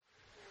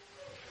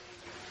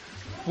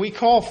we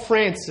call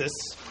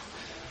Frances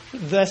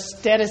the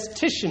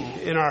statistician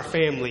in our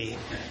family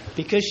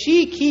because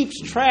she keeps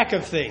track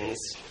of things.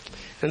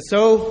 And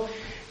so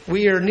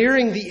we are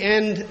nearing the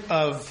end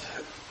of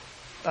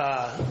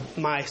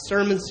my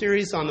sermon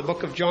series on the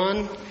book of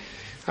John.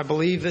 I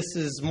believe this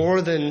is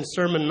more than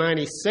Sermon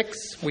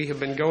 96. We have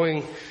been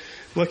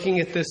looking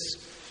at this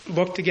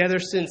book together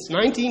since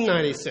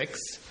 1996,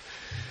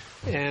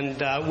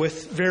 and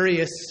with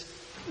various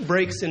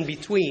breaks in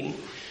between.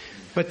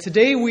 But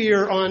today we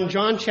are on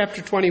John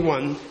chapter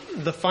 21,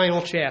 the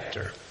final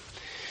chapter.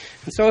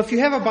 And so if you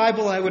have a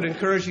Bible, I would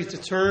encourage you to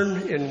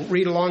turn and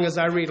read along as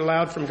I read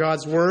aloud from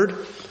God's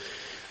Word.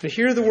 To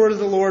hear the word of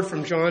the Lord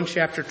from John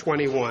chapter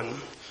 21.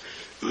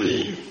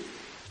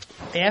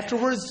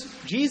 Afterwards,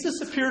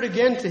 Jesus appeared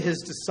again to his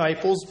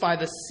disciples by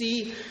the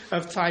Sea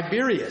of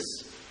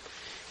Tiberias.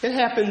 It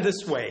happened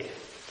this way.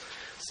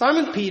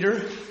 Simon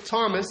Peter,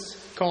 Thomas,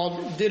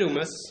 called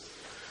Didymus,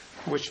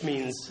 which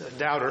means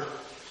doubter,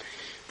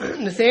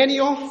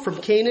 Nathanael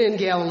from Cana in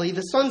Galilee,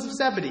 the sons of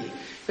Zebedee,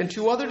 and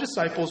two other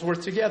disciples were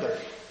together.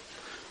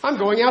 "I'm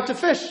going out to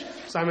fish,"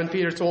 Simon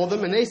Peter told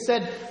them, and they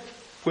said,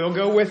 "We'll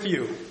go with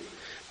you."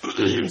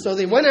 So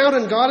they went out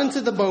and got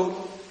into the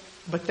boat,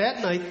 but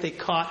that night they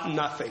caught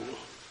nothing.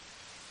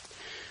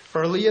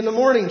 Early in the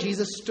morning,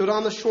 Jesus stood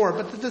on the shore,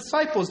 but the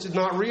disciples did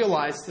not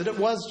realize that it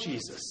was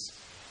Jesus.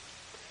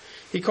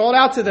 He called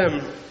out to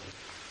them,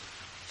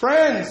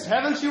 "Friends,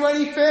 haven't you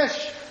any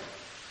fish?"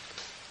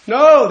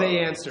 "No," they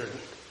answered.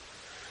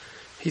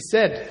 He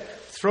said,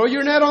 "Throw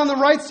your net on the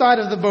right side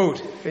of the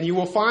boat, and you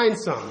will find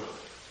some."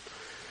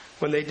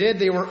 When they did,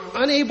 they were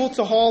unable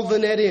to haul the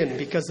net in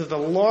because of the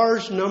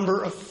large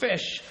number of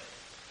fish.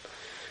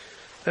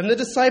 Then the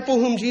disciple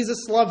whom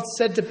Jesus loved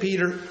said to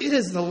Peter, "It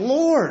is the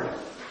Lord."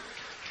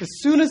 As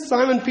soon as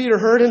Simon Peter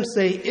heard him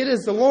say, "It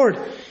is the Lord,"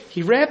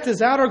 he wrapped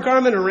his outer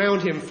garment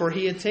around him, for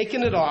he had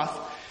taken it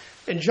off,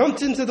 and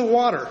jumped into the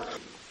water.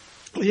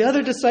 The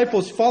other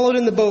disciples followed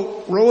in the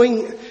boat,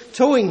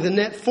 towing the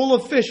net full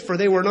of fish, for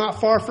they were not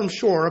far from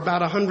shore,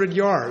 about 100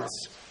 yards.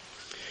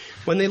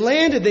 When they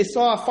landed, they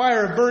saw a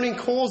fire of burning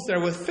coals there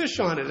with fish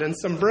on it and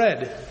some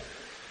bread.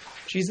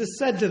 Jesus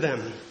said to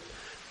them,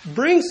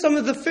 "Bring some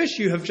of the fish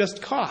you have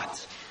just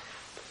caught."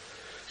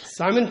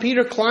 Simon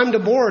Peter climbed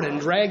aboard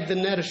and dragged the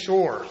net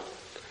ashore.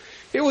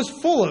 It was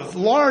full of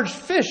large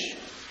fish,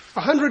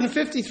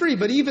 153,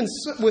 but even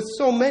with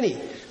so many,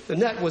 the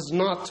net was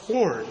not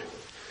torn.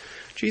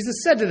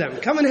 Jesus said to them,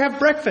 "Come and have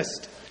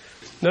breakfast."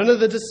 None of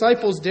the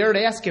disciples dared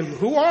ask him,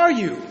 "Who are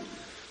you?"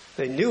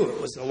 They knew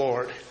it was the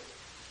Lord.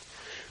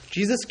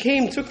 Jesus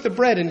came, took the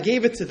bread, and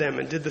gave it to them,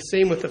 and did the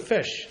same with the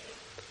fish.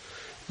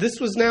 This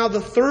was now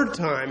the third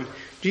time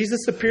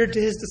Jesus appeared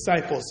to his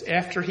disciples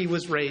after he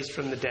was raised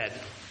from the dead.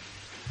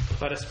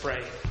 Let us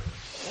pray.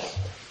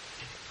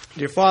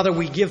 Dear Father,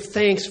 we give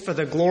thanks for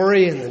the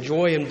glory and the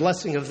joy and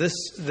blessing of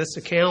this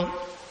account.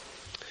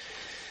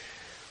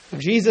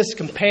 Jesus'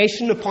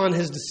 compassion upon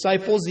his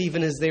disciples,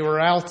 even as they were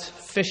out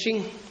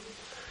fishing,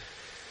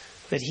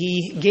 that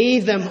he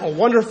gave them a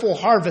wonderful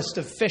harvest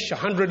of fish,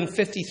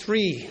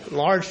 153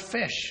 large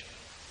fish.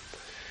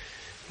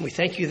 We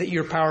thank you that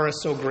your power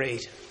is so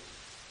great.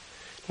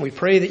 We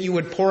pray that you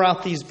would pour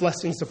out these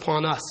blessings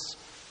upon us.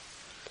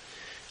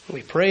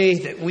 We pray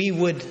that we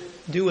would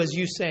do as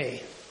you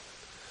say,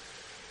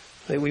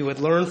 that we would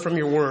learn from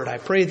your word. I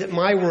pray that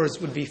my words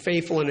would be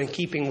faithful and in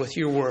keeping with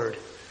your word,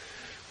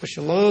 which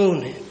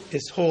alone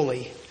is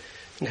holy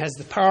and has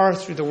the power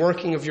through the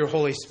working of your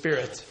Holy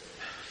Spirit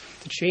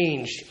to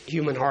change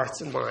human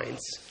hearts and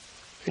minds.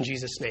 In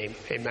Jesus' name,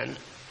 amen.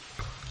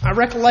 I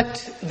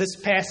recollect this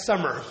past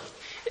summer.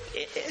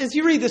 As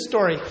you read this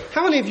story,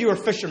 how many of you are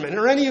fishermen?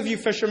 Are any of you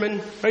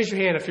fishermen? Raise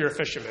your hand if you're a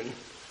fisherman.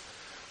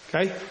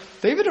 Okay.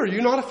 David, are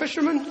you not a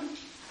fisherman?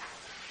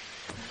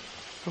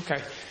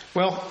 Okay.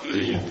 Well,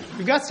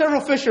 we've got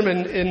several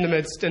fishermen in the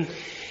midst.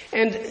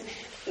 And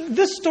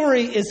this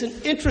story is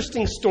an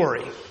interesting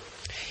story.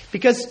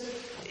 Because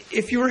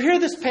if you were here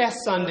this past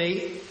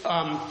Sunday,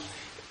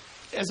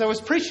 as I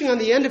was preaching on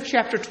the end of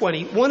chapter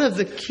 20, one of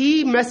the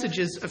key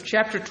messages of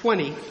chapter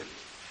 20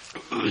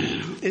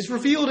 is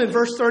revealed in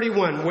verse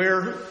 31,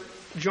 where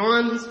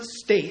John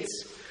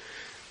states,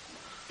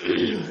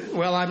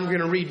 well, I'm going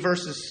to read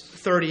verses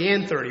 30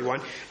 and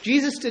 31.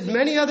 Jesus did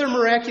many other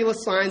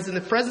miraculous signs in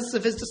the presence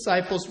of his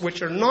disciples,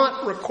 which are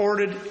not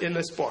recorded in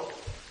this book.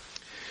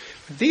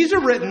 These are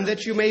written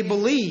that you may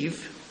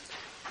believe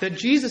that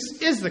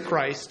Jesus is the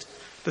Christ,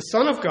 the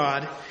Son of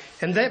God,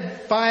 and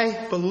that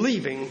by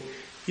believing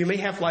you may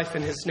have life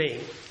in his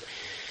name.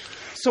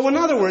 So in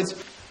other words,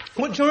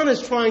 what John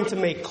is trying to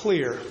make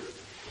clear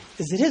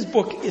is that his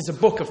book is a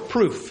book of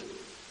proof.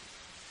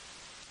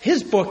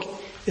 His book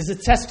is a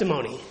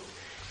testimony.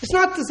 It's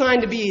not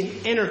designed to be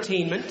an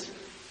entertainment.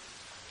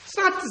 It's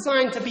not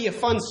designed to be a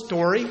fun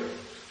story,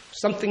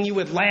 something you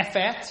would laugh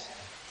at,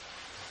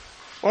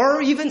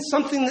 or even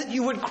something that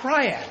you would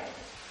cry at.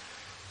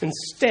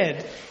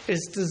 Instead,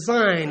 it's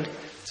designed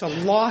to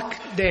lock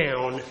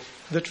down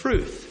the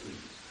truth,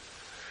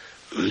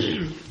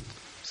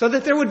 so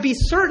that there would be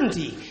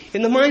certainty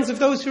in the minds of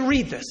those who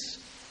read this.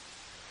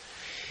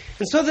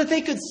 And so that they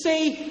could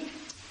say,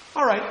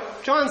 all right,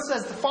 John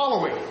says the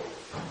following.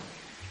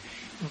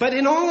 But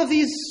in all of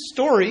these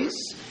stories,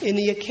 in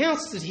the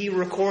accounts that he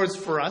records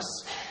for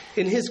us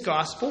in his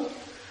gospel,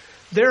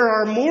 there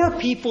are more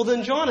people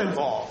than John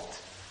involved.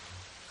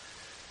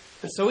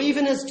 And so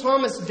even as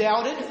Thomas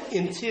doubted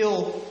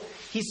until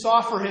he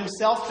saw for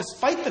himself,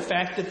 despite the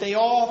fact that they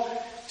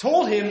all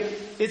told him,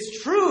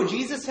 it's true,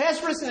 Jesus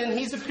has risen and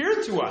he's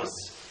appeared to us.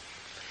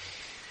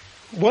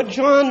 What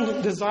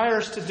John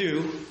desires to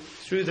do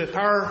through the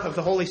power of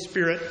the Holy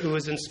Spirit, who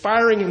is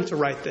inspiring him to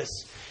write this,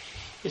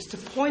 is to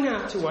point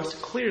out to us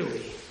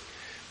clearly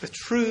the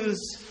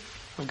truths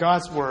of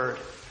God's Word,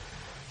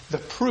 the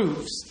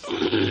proofs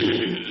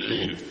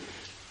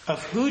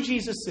of who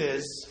Jesus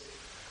is,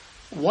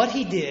 what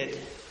he did,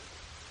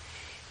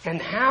 and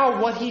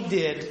how what he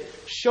did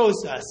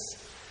shows us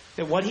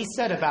that what he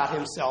said about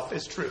himself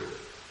is true.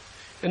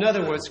 In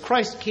other words,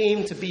 Christ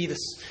claimed to be the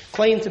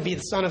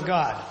Son of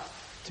God,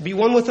 to be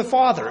one with the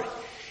Father.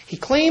 He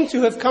claimed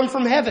to have come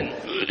from heaven,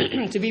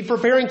 to be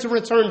preparing to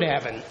return to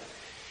heaven.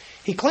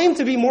 He claimed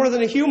to be more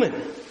than a human.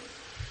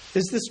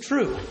 Is this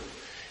true?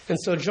 And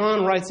so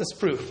John writes us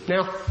proof.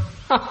 Now,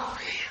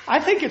 I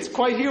think it's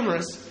quite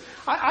humorous.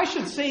 I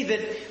should say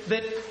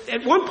that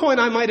at one point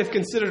I might have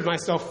considered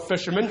myself a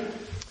fisherman.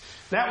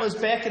 That was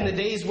back in the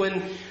days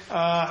when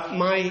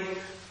my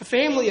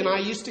family and I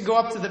used to go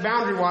up to the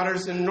Boundary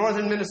Waters in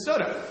northern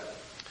Minnesota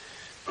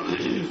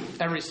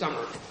every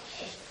summer,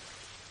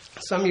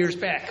 some years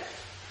back.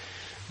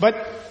 But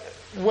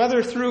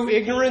whether through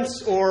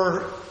ignorance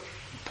or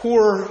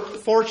poor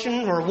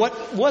fortune or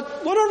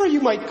whatever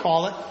you might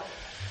call it,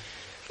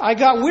 I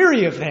got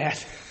weary of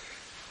that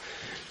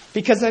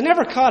because I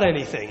never caught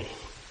anything.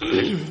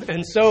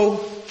 And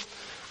so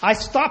I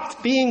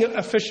stopped being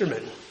a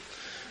fisherman.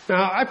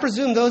 Now, I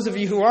presume those of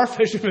you who are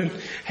fishermen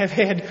have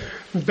had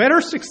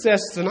better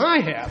success than I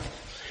have.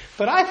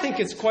 But I think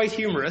it's quite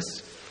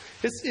humorous.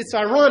 It's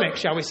ironic,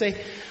 shall we say.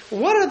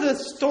 What are the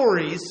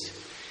stories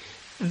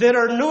that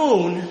are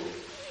known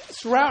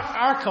throughout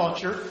our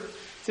culture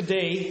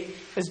today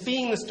as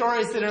being the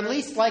stories that are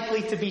least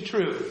likely to be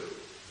true?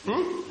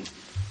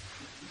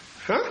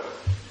 Huh?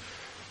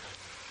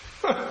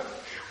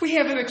 We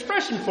have an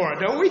expression for it,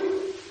 don't we?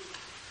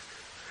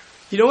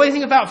 You know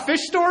anything about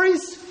fish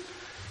stories?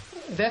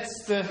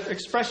 That's the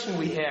expression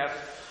we have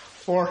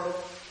for,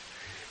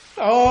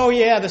 oh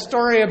yeah, the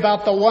story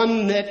about the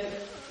one that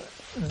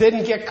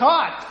didn't get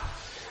caught.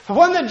 The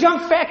one that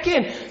jumped back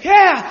in.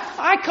 Yeah,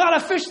 I caught a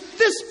fish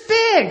this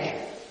big.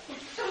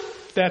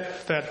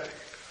 That.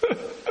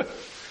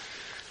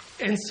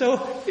 And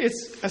so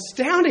it's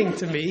astounding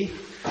to me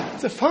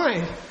to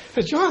find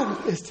that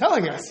John is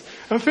telling us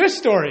a fish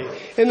story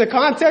in the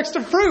context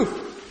of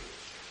proof.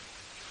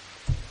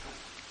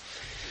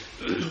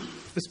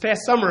 This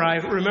past summer, I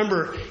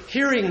remember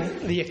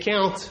hearing the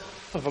account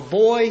of a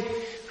boy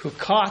who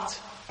caught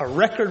a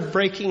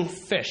record-breaking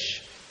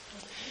fish.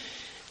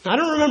 Now, I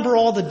don't remember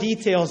all the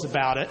details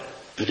about it,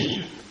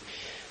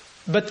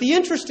 but the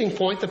interesting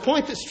point, the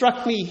point that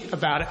struck me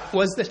about it,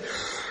 was that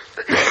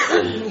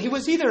he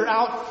was either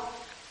out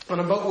on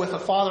a boat with a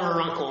father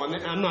or uncle,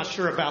 and I'm not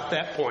sure about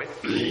that point.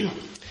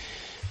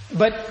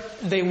 But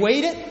they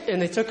weighed it,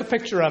 and they took a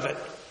picture of it.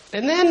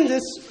 And then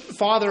this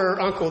father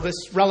or uncle,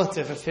 this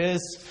relative of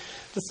his,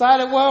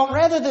 decided, well,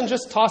 rather than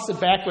just toss it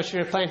back, which they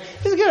were planning,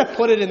 he's going to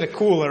put it in the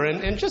cooler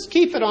and just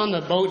keep it on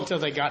the boat until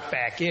they got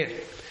back in.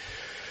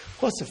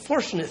 Well, it's a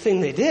fortunate thing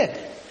they did,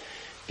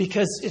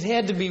 because it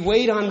had to be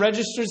weighed on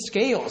registered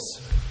scales,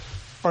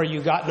 or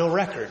you got no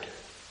record.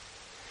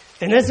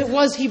 And as it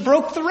was, he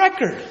broke the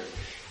record.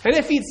 And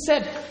if he'd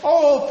said,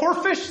 oh, poor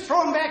fish,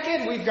 throw him back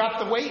in, we've got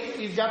the weight,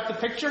 we've got the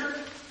picture,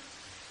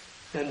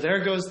 and there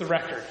goes the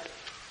record.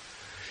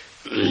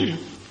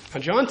 Now,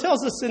 John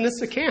tells us in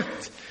this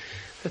account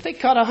that they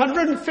caught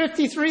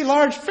 153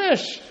 large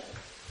fish.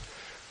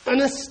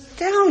 An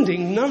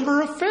astounding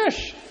number of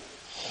fish.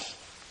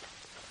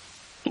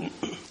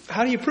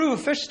 How do you prove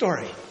a fish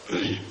story?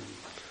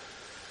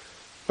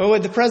 Well,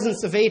 with the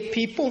presence of 8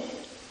 people,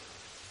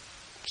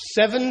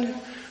 7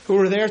 who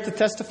were there to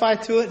testify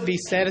to it, be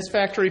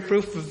satisfactory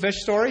proof of a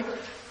fish story?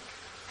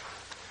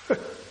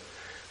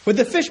 Would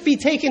the fish being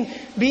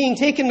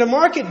taken to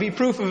market be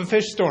proof of a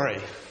fish story?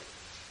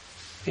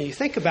 And you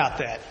think about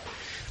that.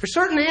 There are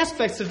certain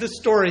aspects of this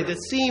story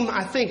that seem,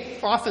 I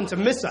think, often to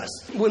miss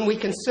us when we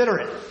consider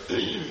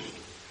it.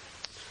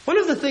 One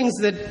of the things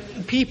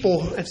that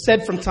people have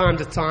said from time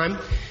to time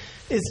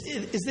is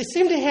they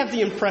seem to have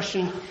the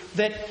impression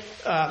that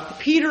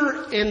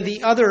Peter and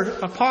the other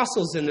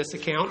apostles in this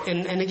account,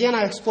 and again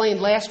I explained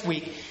last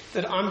week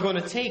that I'm going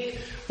to take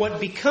what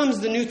becomes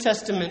the New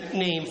Testament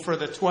name for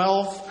the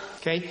 12,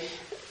 okay?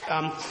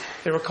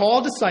 They were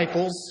called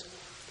disciples,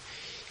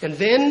 and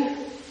then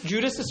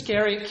Judas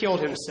Iscariot killed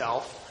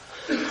himself.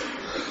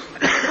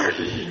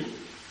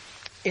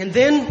 And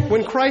then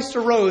when Christ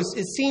arose,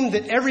 it seemed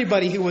that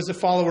everybody who was a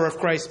follower of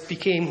Christ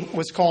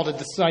was called a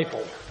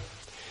disciple.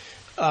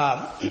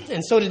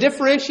 And so to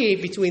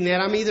differentiate between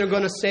that, I'm either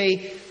going to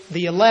say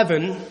the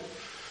 11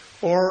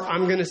 or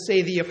I'm going to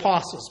say the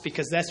apostles,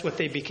 because that's what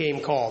they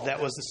became called.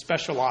 That was the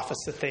special office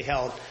that they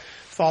held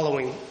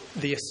following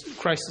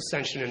Christ's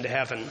ascension into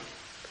heaven.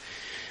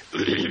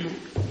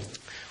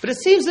 But it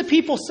seems that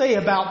people say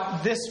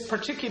about this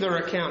particular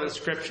account in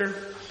Scripture,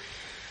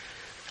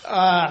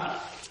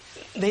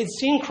 they'd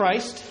seen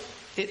Christ.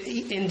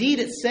 Indeed,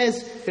 it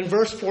says in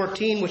verse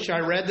 14, which I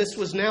read, this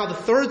was now the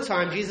third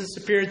time Jesus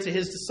appeared to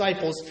his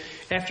disciples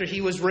after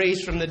he was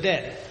raised from the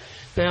dead.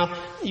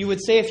 Now, you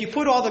would say if you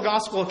put all the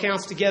gospel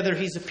accounts together,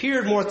 he's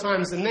appeared more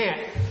times than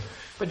that.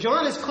 But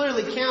John is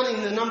clearly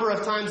counting the number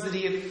of times that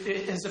he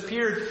has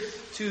appeared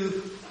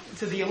to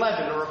the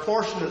 11, or a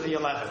portion of the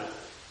 11.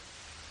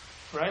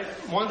 Right?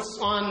 Once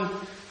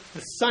on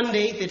the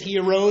Sunday that he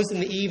arose in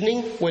the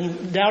evening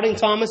when Doubting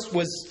Thomas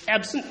was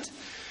absent.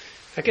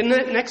 Again,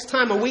 next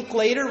time, a week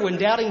later, when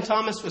Doubting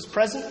Thomas was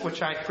present,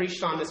 which I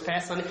preached on this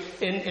past Sunday,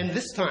 and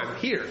this time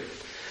here.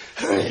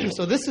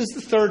 So this is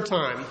the third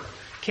time,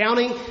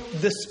 counting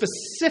the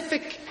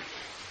specific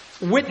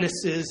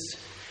witnesses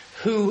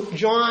who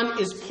John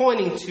is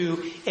pointing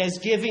to as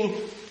giving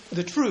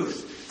the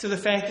truth to the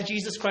fact that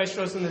Jesus Christ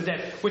rose from the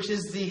dead, which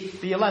is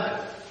the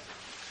 11,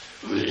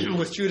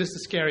 with Judas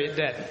Iscariot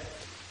dead.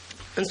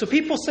 And so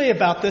people say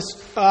about this,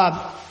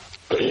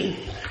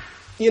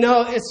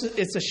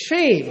 it's a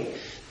shame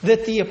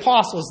that the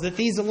apostles, that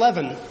these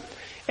 11,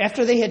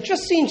 after they had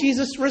just seen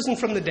Jesus risen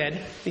from the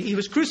dead, he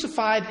was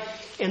crucified,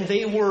 and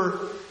they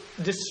were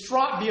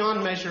distraught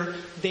beyond measure.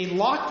 They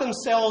locked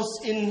themselves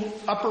in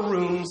upper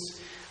rooms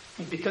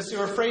because they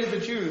were afraid of the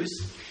Jews.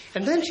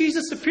 And then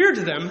Jesus appeared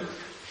to them,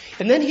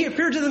 and then he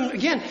appeared to them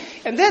again.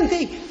 And then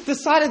they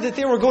decided that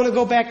they were going to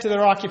go back to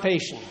their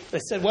occupation. They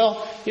said,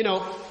 well,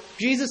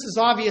 Jesus is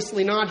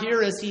obviously not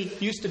here as he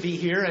used to be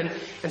here, and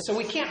so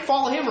we can't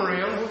follow him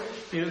around.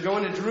 Go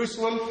into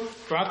Jerusalem,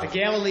 go out to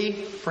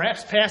Galilee,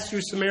 perhaps pass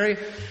through Samaria.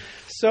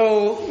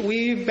 So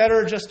we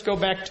better just go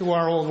back to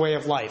our old way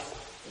of life.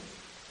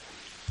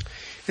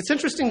 It's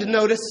interesting to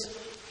notice,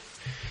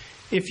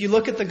 if you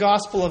look at the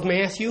Gospel of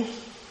Matthew,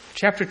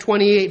 chapter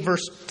 28,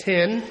 verse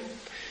 10,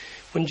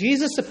 when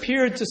Jesus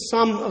appeared to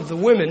some of the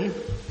women,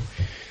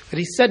 that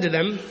he said to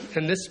them,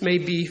 and this may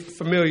be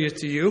familiar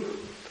to you,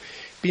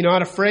 "Be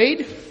not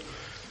afraid.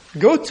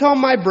 Go tell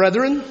my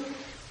brethren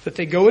that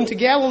they go into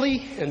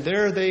Galilee, and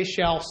there they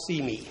shall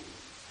see me."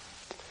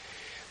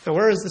 Now,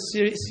 where is the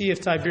Sea of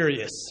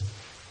Tiberias?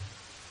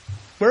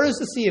 Where is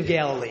the Sea of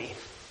Galilee?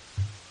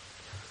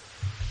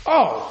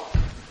 Oh,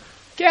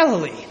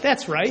 Galilee.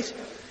 That's right.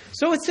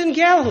 So it's in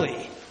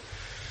Galilee.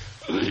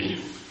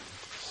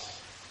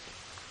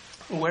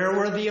 Where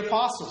were the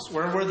apostles?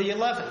 Where were the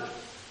 11?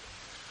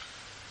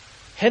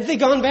 Had they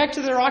gone back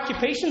to their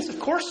occupations? Of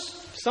course.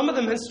 Some of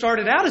them had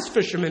started out as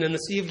fishermen in the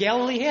Sea of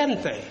Galilee,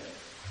 hadn't they?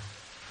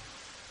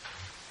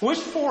 Which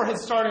four had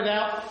started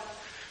out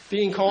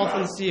being called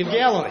from the Sea of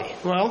Galilee?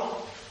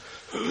 Well,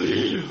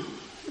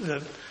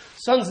 the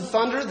sons of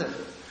thunder, the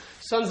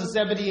sons of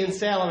Zebedee and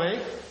Salome,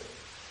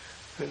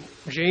 and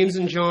James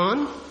and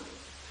John,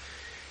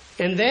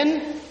 and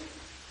then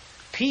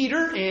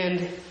Peter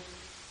and,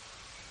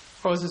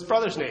 what was his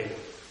brother's name?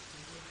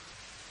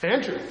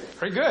 Andrew.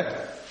 Very good.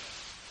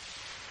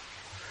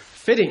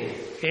 Fitting.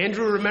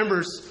 Andrew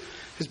remembers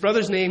his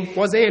brother's name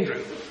was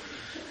Andrew.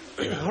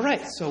 All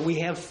right, so we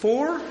have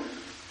four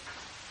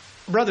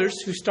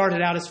brothers who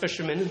started out as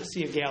fishermen in the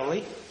Sea of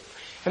Galilee.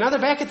 And now they're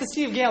back at the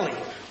Sea of Galilee.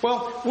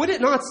 Well, would it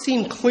not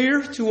seem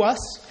clear to us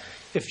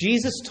if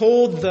Jesus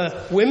told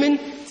the women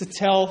to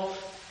tell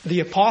the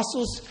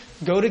apostles,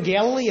 go to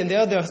Galilee and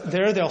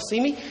there they'll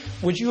see me?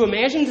 Would you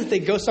imagine that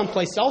they'd go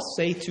someplace else,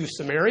 say to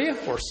Samaria,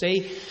 or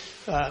say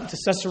to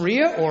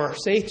Caesarea, or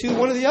say to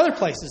one of the other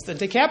places, the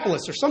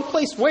Decapolis, or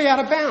someplace way out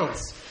of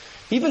bounds?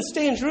 Even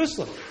stay in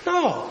Jerusalem?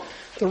 No.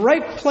 The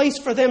right place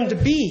for them to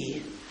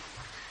be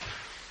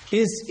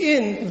is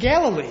in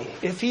Galilee.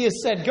 If he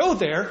has said, go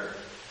there,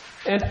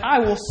 and I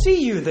will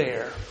see you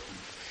there.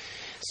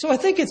 So I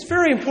think it's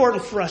very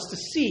important for us to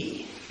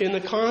see, in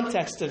the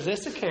context of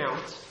this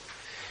account,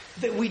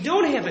 that we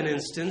don't have an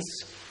instance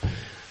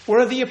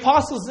where the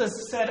apostles have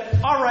said,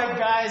 all right,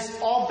 guys,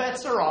 all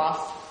bets are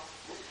off.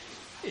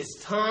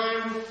 It's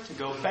time to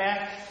go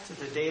back to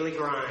the daily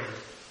grind.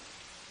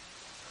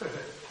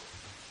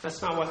 That's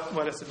not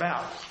what it's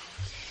about.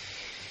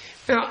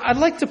 Now, I'd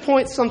like to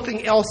point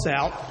something else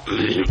out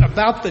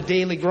about the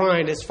daily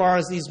grind as far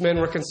as these men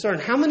were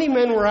concerned. How many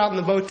men were out in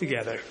the boat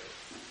together?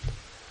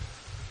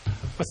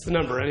 What's the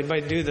number?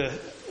 Anybody do the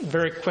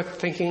very quick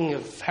thinking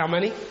of how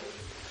many?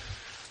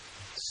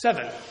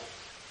 7.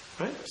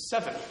 Right?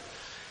 7.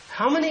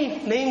 How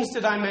many names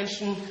did I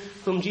mention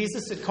whom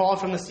Jesus had called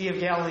from the Sea of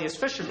Galilee as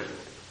fishermen?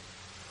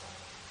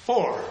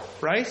 4,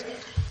 right?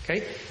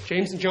 Okay.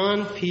 James and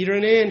John, Peter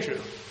and Andrew.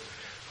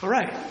 All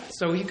right.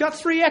 So you've got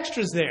 3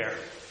 extras there.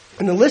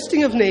 In the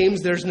listing of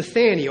names, there's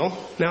Nathaniel.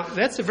 Now,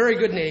 that's a very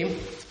good name.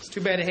 It's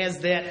too bad it has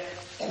that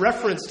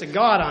reference to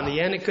God on the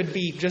end. It could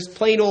be just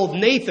plain old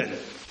Nathan.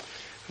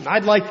 And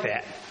I'd like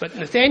that. But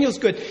Nathaniel's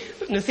good.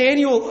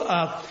 Nathaniel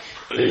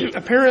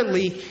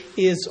apparently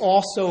is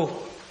also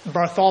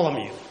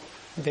Bartholomew.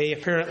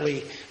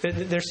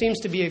 There seems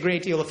to be a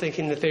great deal of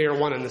thinking that they are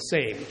one and the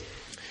same.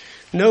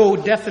 No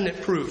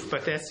definite proof,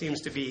 but that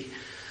seems to be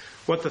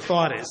what the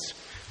thought is.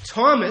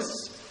 Thomas,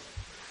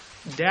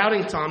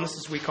 doubting Thomas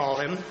as we call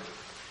him,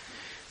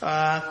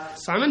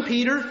 Simon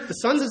Peter, the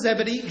sons of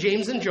Zebedee,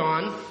 James and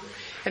John,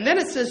 and then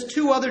it says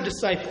 2 other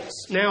disciples.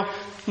 Now,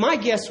 my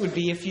guess would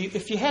be,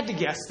 if you had to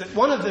guess, that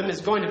one of them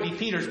is going to be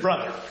Peter's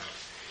brother.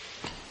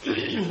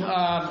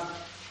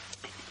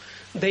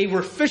 They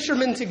were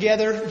fishermen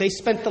together. They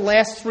spent the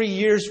last 3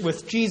 years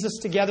with Jesus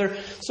together.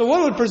 So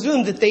one would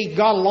presume that they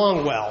got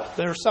along well.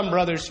 There are some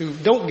brothers who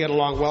don't get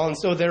along well, and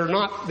so they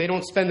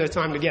don't spend their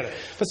time together.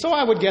 But so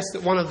I would guess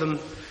that one of them,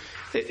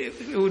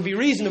 it would be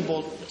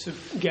reasonable to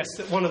guess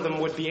that one of them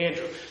would be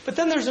Andrew. But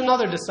then there's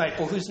another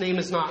disciple whose name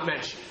is not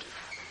mentioned,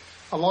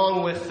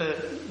 along with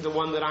the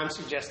one that I'm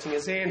suggesting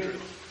is Andrew.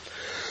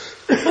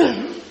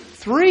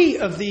 3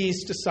 of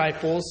these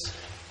disciples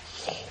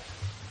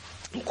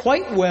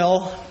quite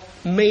well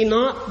may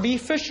not be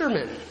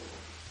fishermen.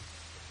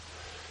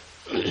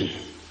 It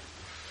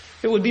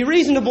would be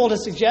reasonable to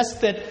suggest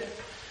that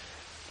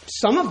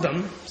some of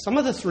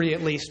the 3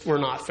 at least, were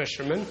not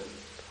fishermen.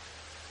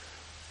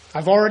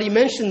 I've already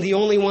mentioned the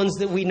only ones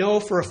that we know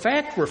for a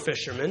fact were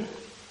fishermen.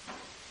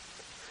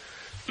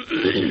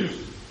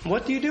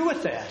 What do you do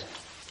with that?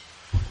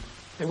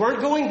 They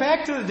weren't going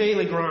back to the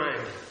daily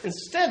grind.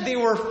 Instead, they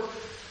were,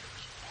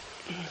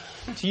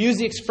 to use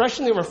the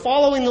expression, they were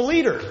following the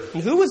leader.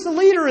 And who was the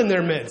leader in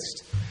their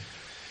midst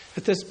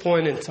at this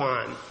point in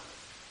time?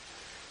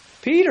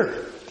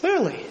 Peter,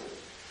 clearly.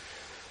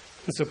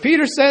 And so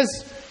Peter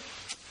says,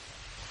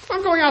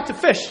 I'm going out to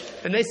fish.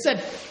 And they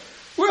said,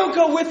 we'll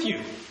go with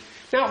you.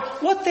 Now,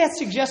 what that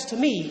suggests to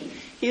me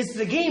is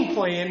the game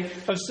plan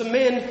of some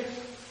men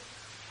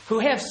who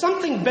have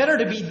something better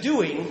to be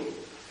doing,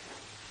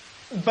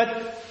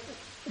 but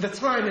the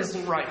time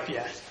isn't ripe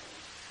yet.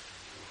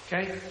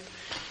 Okay?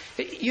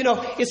 You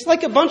know, it's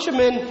like a bunch of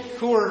men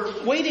who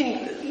are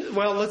waiting.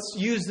 Well, let's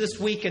use this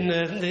week and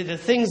the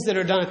things that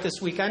are done at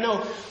this week. I know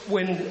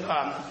when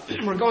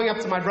we're going up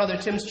to my brother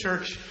Tim's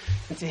church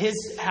and to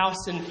his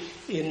house in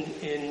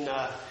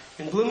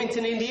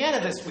Bloomington,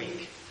 Indiana this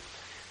week.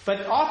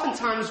 But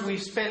oftentimes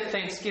we've spent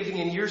Thanksgiving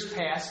in years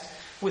past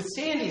with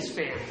Sandy's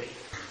family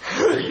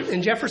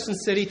in Jefferson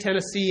City,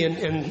 Tennessee,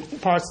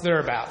 and parts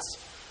thereabouts.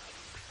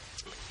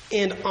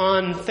 And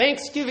on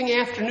Thanksgiving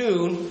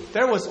afternoon,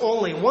 there was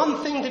only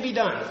one thing to be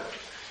done.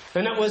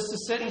 And it was to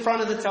sit in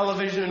front of the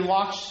television and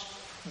watch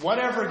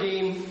whatever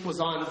game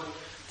was on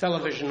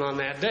television on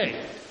that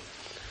day.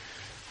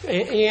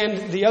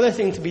 And the other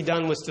thing to be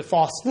done was to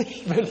fall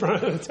asleep in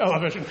front of the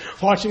television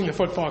watching the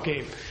football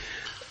game.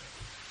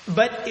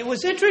 But it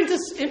was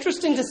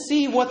interesting to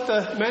see what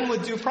the men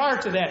would do prior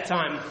to that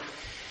time.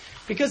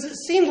 Because it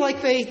seemed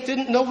like they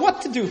didn't know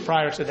what to do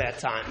prior to that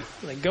time.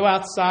 They'd go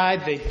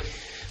outside, they'd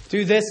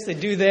do this, they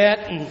do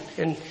that,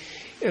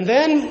 and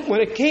then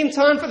when it came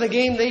time for the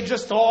game, they'd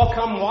just all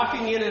come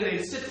walking in and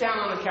they'd sit down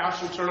on the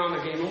couch and turn on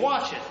the game and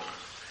watch it.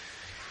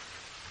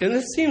 And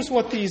this seems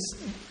what these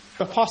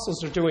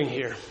apostles are doing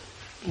here.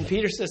 And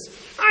Peter says,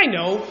 I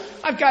know,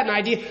 I've got an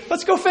idea,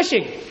 let's go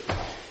fishing.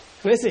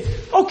 And they say,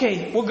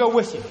 okay, we'll go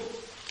with you.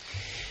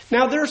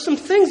 Now, there are some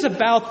things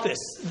about this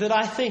that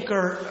I think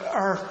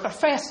are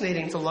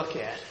fascinating to look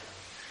at.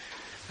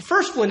 The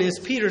first one is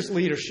Peter's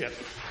leadership.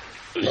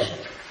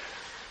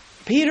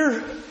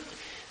 Peter,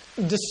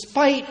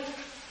 despite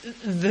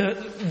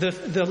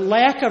the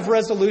lack of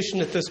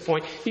resolution at this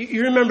point,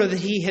 you remember that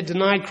he had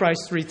denied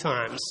Christ 3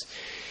 times.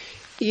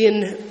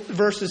 In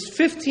verses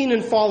 15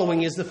 and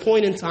following is the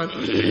point in time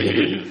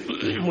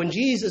when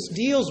Jesus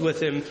deals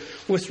with him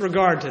with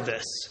regard to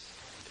this.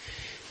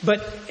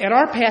 But at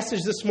our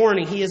passage this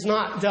morning, he has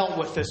not dealt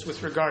with this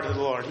with regard to the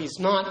Lord. He's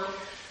not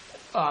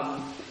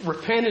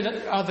repented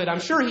of it. I'm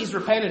sure he's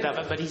repented of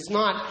it, but he's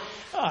not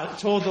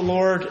told the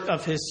Lord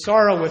of his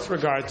sorrow with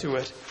regard to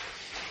it.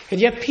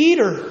 And yet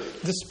Peter,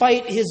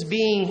 despite his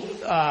being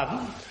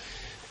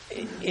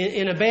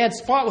in a bad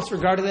spot with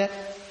regard to that,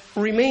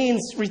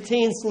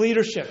 retains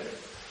leadership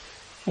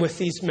with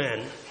these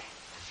men.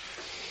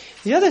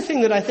 The other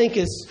thing that I think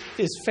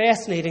is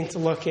fascinating to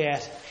look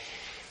at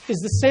is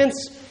the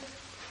sense.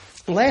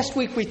 Last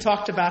week we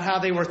talked about how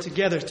they were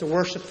together to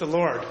worship the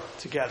Lord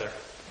together.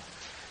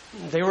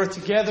 They were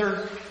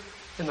together,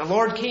 and the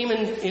Lord came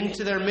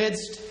into their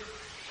midst,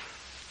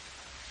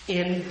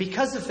 and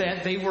because of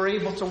that, they were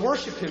able to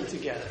worship Him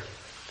together.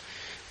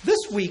 This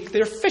week,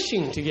 they're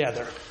fishing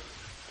together.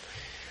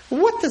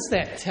 What does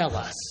that tell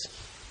us?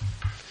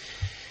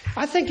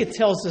 I think it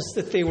tells us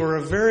that they were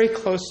a very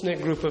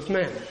close-knit group of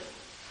men.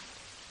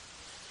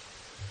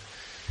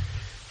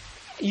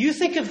 You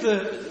think of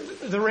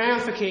the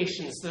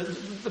ramifications,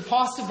 the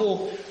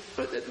possible,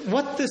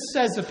 what this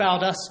says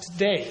about us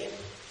today.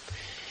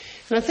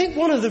 And I think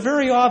one of the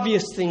very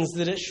obvious things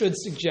that it should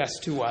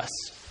suggest to us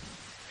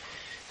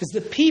is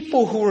that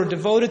people who are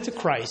devoted to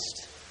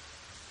Christ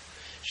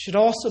should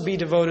also be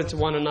devoted to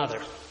one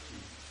another.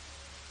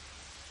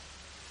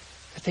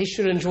 That they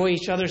should enjoy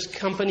each other's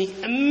company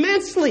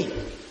immensely.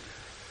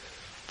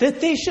 that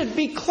they should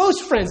be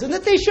close friends, and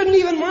that they shouldn't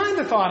even mind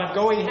the thought of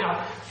going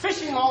out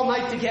fishing all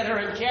night together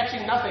and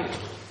catching nothing.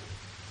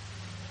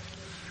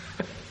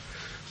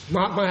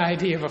 Not my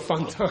idea of a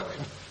fun time.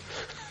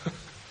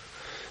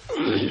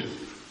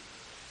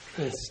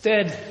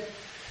 Instead,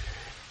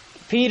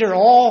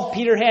 all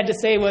Peter had to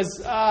say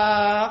was,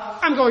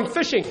 I'm going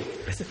fishing.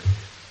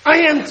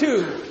 I am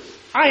too.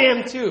 I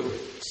am too.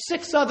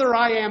 6 other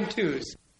I am too's.